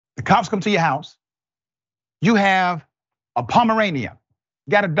Cops come to your house. You have a Pomeranian,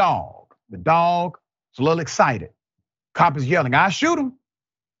 got a dog. The dog is a little excited. Cop is yelling, "I shoot him."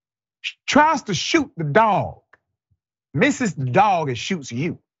 Tries to shoot the dog, misses the dog and shoots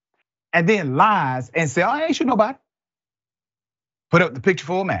you, and then lies and says, "I ain't shoot nobody." Put up the picture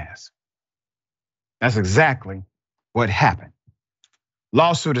full mask. That's exactly what happened.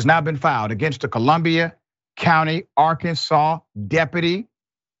 Lawsuit has now been filed against the Columbia County, Arkansas deputy,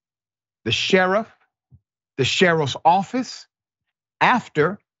 the sheriff's office,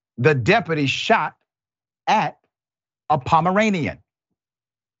 after the deputy shot at a Pomeranian.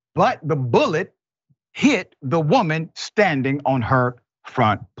 But the bullet hit the woman standing on her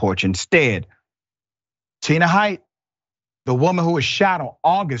front porch instead. Tina Hight, the woman who was shot on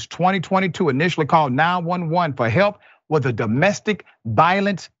August 2022, initially called 911 for help with a domestic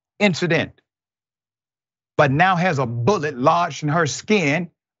violence incident, but now has a bullet lodged in her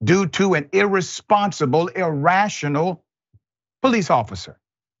skin due to an irresponsible, irrational police officer.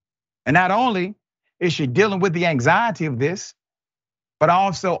 And not only is she dealing with the anxiety of this, but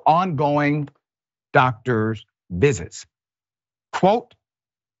also ongoing doctor's visits. Quote,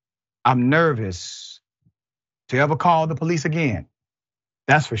 "I'm nervous to ever call the police again.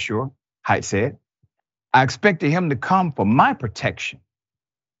 That's for sure," Hight said. "I expected him to come for my protection,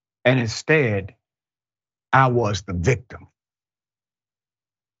 and instead, I was the victim."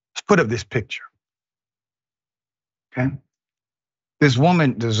 Let's put up this picture, okay? This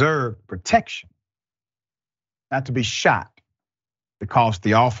woman deserved protection, not to be shot because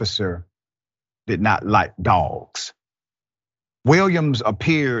the officer did not like dogs. Williams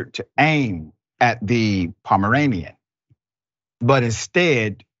appeared to aim at the Pomeranian, but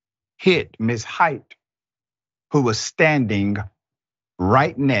instead hit Ms. Hight, who was standing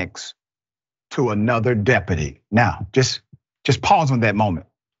right next to another deputy. Now, just pause on that moment.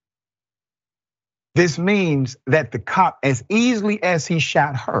 This means that the cop, as easily as he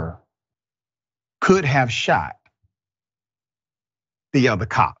shot her, could have shot the other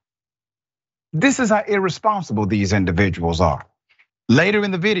cop. This is how irresponsible these individuals are. Later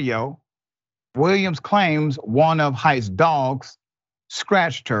in the video, Williams claims one of Hight's dogs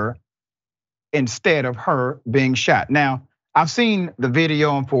scratched her instead of her being shot. Now, I've seen the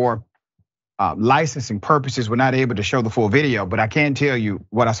video, and for licensing purposes, we're not able to show the full video, but I can tell you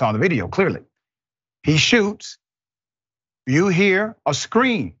what I saw in the video clearly. He shoots, you hear a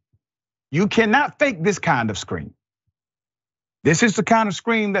scream. You cannot fake this kind of scream. This is the kind of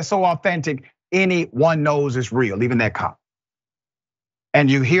scream that's so authentic, anyone knows it's real, even that cop.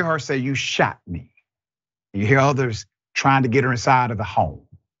 And you hear her say, "You shot me." You hear others trying to get her inside of the home.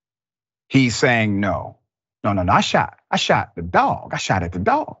 He's saying, no, I shot the dog. I shot at the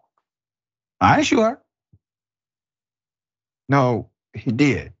dog. I ain't sure. No, he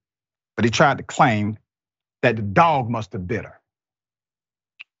did. But he tried to claim that the dog must have bit her.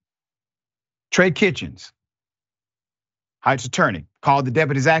 Trey Kitchens, Hight's attorney, called the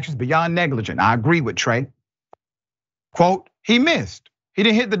deputy's actions beyond negligent. I agree with Trey. Quote, "He missed. He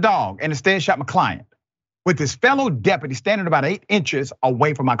didn't hit the dog and instead shot my client, with his fellow deputy standing about 8 inches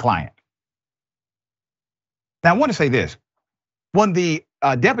away from my client." Now I want to say this. When the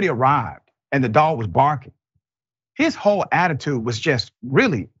deputy arrived and the dog was barking, his whole attitude was just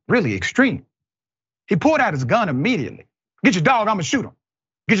really, really extreme. He pulled out his gun immediately. "Get your dog, I'ma shoot him.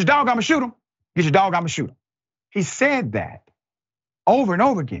 Get your dog, I'ma shoot him. Get your dog, I'ma shoot him." He said that over and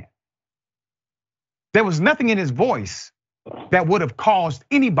over again. There was nothing in his voice that would have caused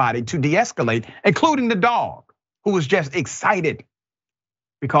anybody to de-escalate, including the dog, who was just excited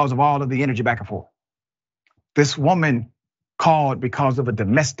because of all of the energy back and forth. This woman called because of a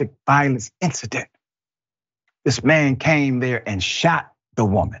domestic violence incident. This man came there and shot the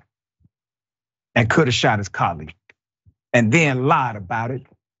woman and could have shot his colleague and then lied about it,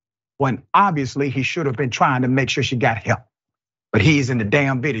 when obviously he should have been trying to make sure she got help. But he's in the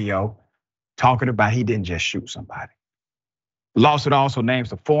damn video talking about he didn't just shoot somebody. The lawsuit also names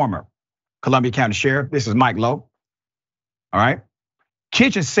the former Columbia County Sheriff. This is Mike Lowe, all right?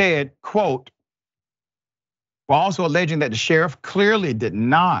 Kitchen said, quote, "We're also alleging that the sheriff clearly did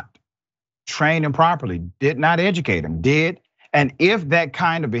not train him properly, did not educate him, and if that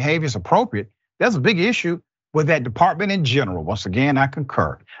kind of behavior is appropriate, there's a big issue with that department in general." Once again, I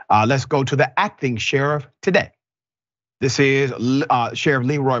concur. Let's go to the acting sheriff today. This is Sheriff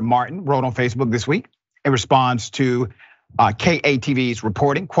Leroy Martin, wrote on Facebook this week in response to KATV's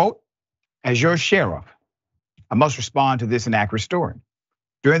reporting, quote, "As your sheriff, I must respond to this inaccurate story.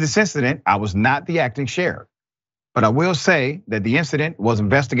 During this incident, I was not the acting sheriff, but I will say that the incident was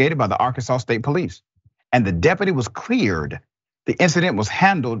investigated by the Arkansas State Police, and the deputy was cleared. The incident was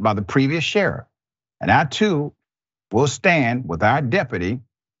handled by the previous sheriff, and I too will stand with our deputy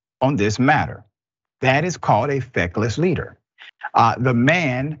on this matter. That is called a feckless leader. The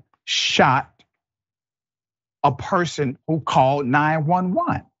man shot a person who called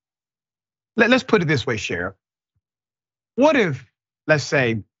 911. Let's put it this way, Sheriff. What if, let's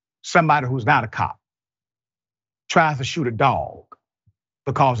say, somebody who's not a cop tries to shoot a dog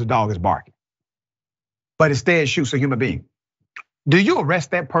because the dog is barking, but instead shoots a human being? Do you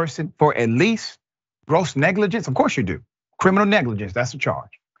arrest that person for at least gross negligence? Of course you do. Criminal negligence, that's a charge.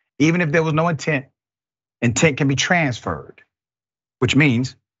 Even if there was no intent, intent can be transferred, which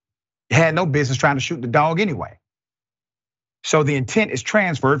means you had no business trying to shoot the dog anyway. So the intent is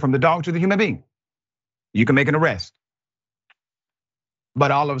transferred from the dog to the human being. You can make an arrest.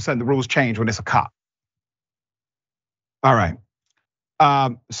 But all of a sudden the rules change when it's a cop. All right.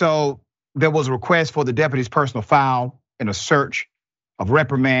 So there was a request for the deputy's personal file in a search of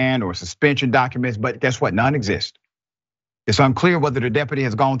reprimand or suspension documents, but guess what? None exist. It's unclear whether the deputy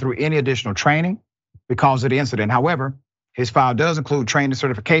has gone through any additional training because of the incident. However, his file does include training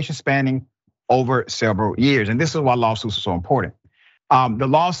certification spanning over several years. And this is why lawsuits are so important. The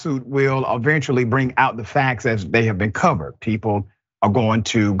lawsuit will eventually bring out the facts as they have been covered. People are going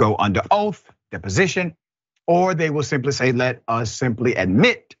to go under oath, deposition, or they will simply say, let us simply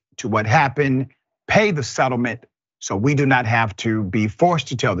admit to what happened, pay the settlement, so we do not have to be forced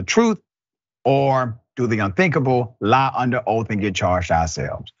to tell the truth or do the unthinkable, lie under oath and get charged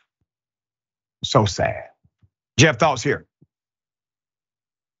ourselves. So sad. Jeff, thoughts here?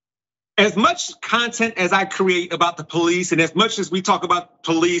 As much content as I create about the police and as much as we talk about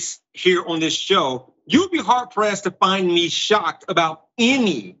police here on this show, you'd be hard pressed to find me shocked about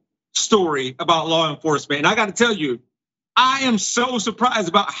any story about law enforcement. And I got to tell you, I am so surprised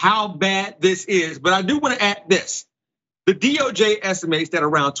about how bad this is. But I do want to add this. The DOJ estimates that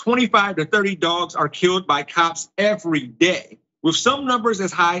around 25 to 30 dogs are killed by cops every day, with some numbers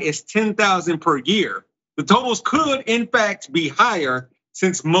as high as 10,000 per year. The totals could, in fact, be higher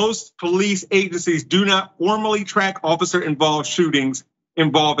since most police agencies do not formally track officer-involved shootings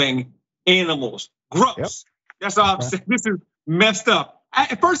involving animals. Gross. Yep. That's all I'm saying. This is messed up.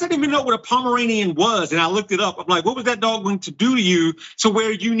 At first, I didn't even know what a Pomeranian was, and I looked it up. I'm like, what was that dog going to do to you to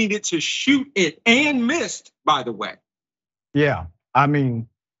where you needed to shoot it and missed, by the way? Yeah, I mean,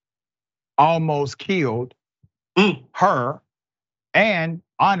 almost killed her and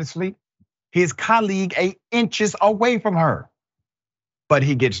honestly, his colleague 8 inches away from her. But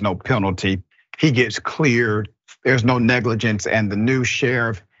he gets no penalty. He gets cleared. There's no negligence, and the new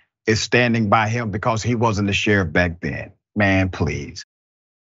sheriff is standing by him because he wasn't the sheriff back then. Man, please.